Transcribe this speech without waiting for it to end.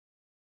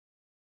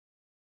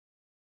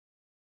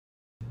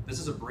This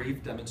is a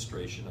brief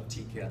demonstration of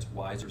TECAT's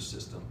WISER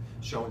system,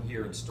 shown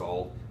here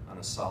installed on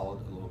a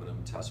solid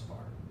aluminum test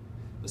bar.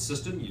 The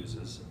system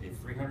uses a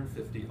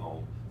 350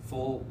 ohm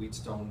full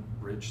Wheatstone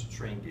bridge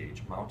strain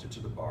gauge mounted to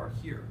the bar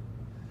here.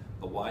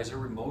 The WISER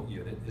remote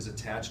unit is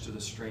attached to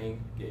the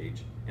strain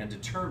gauge and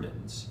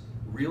determines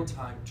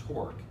real-time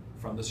torque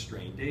from the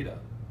strain data.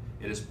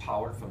 It is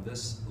powered from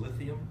this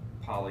lithium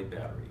poly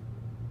battery.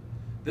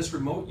 This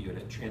remote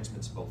unit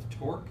transmits both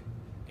torque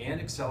and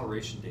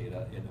acceleration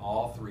data in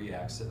all three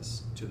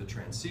axes to the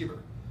transceiver.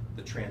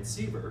 The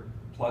transceiver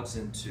plugs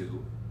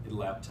into a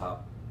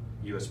laptop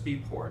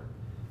USB port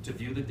to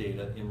view the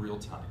data in real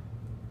time.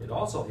 It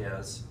also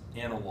has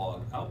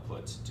analog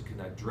outputs to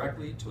connect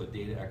directly to a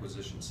data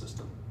acquisition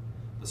system.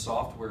 The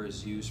software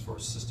is used for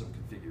system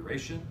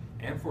configuration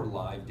and for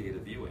live data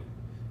viewing.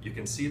 You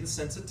can see the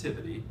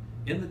sensitivity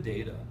in the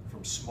data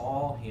from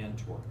small hand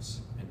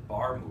torques and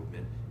bar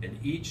movement in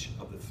each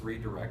of the three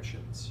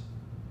directions.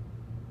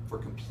 For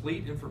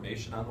complete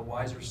information on the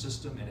WISER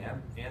system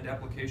and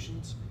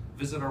applications,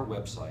 visit our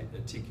website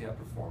at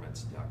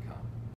tecatperformance.com.